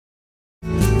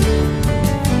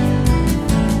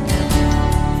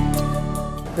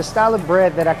The style of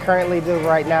bread that I currently do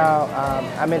right now,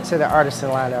 I'm into the artisan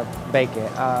line of baking.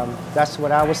 That's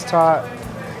what I was taught,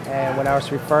 and when I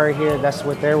was referred here, that's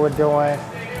what they were doing.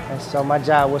 And so my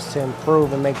job was to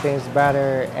improve and make things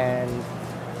better and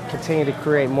continue to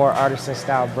create more artisan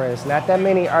style breads. Not that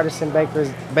many artisan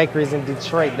bakeries in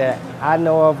Detroit that I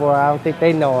know of or I don't think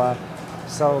they know of.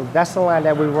 So that's the line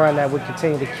that we run that we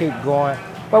continue to keep going.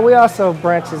 But we also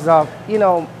branches off, you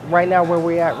know, right now where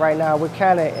we're at right now, we're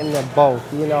kind of in the both.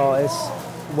 You know, it's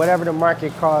whatever the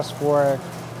market calls for,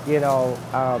 you know,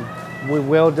 we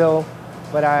will do.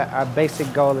 But our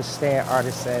basic goal is staying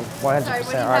artisan,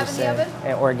 100% artisan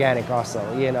and organic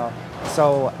also, you know.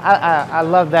 So I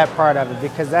love that part of it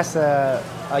because that's a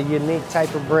unique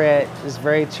type of bread. It's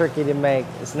very tricky to make.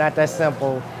 It's not that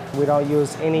simple. We don't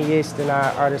use any yeast in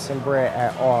our artisan bread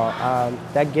at all.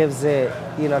 That gives it,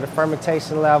 you know, the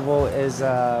fermentation level is,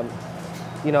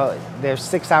 you know, they're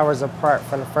 6 hours apart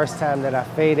from the first time that I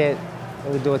feed it.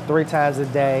 And we do it 3 times a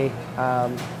day.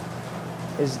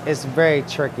 It's very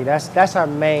tricky. That's our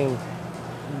main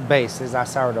base, is our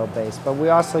sourdough base. But we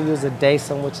also use a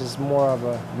dasim, which is more of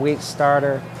a wheat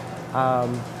starter.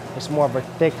 It's more of a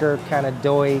thicker, kind of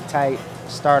doughy type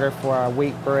starter for our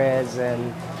wheat breads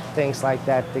and things like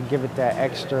that to give it that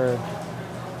extra,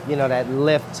 you know, that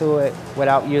lift to it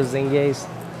without using yeast.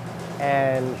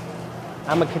 And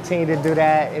I'm gonna continue to do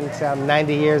that until I'm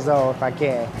 90 years old if I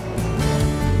can.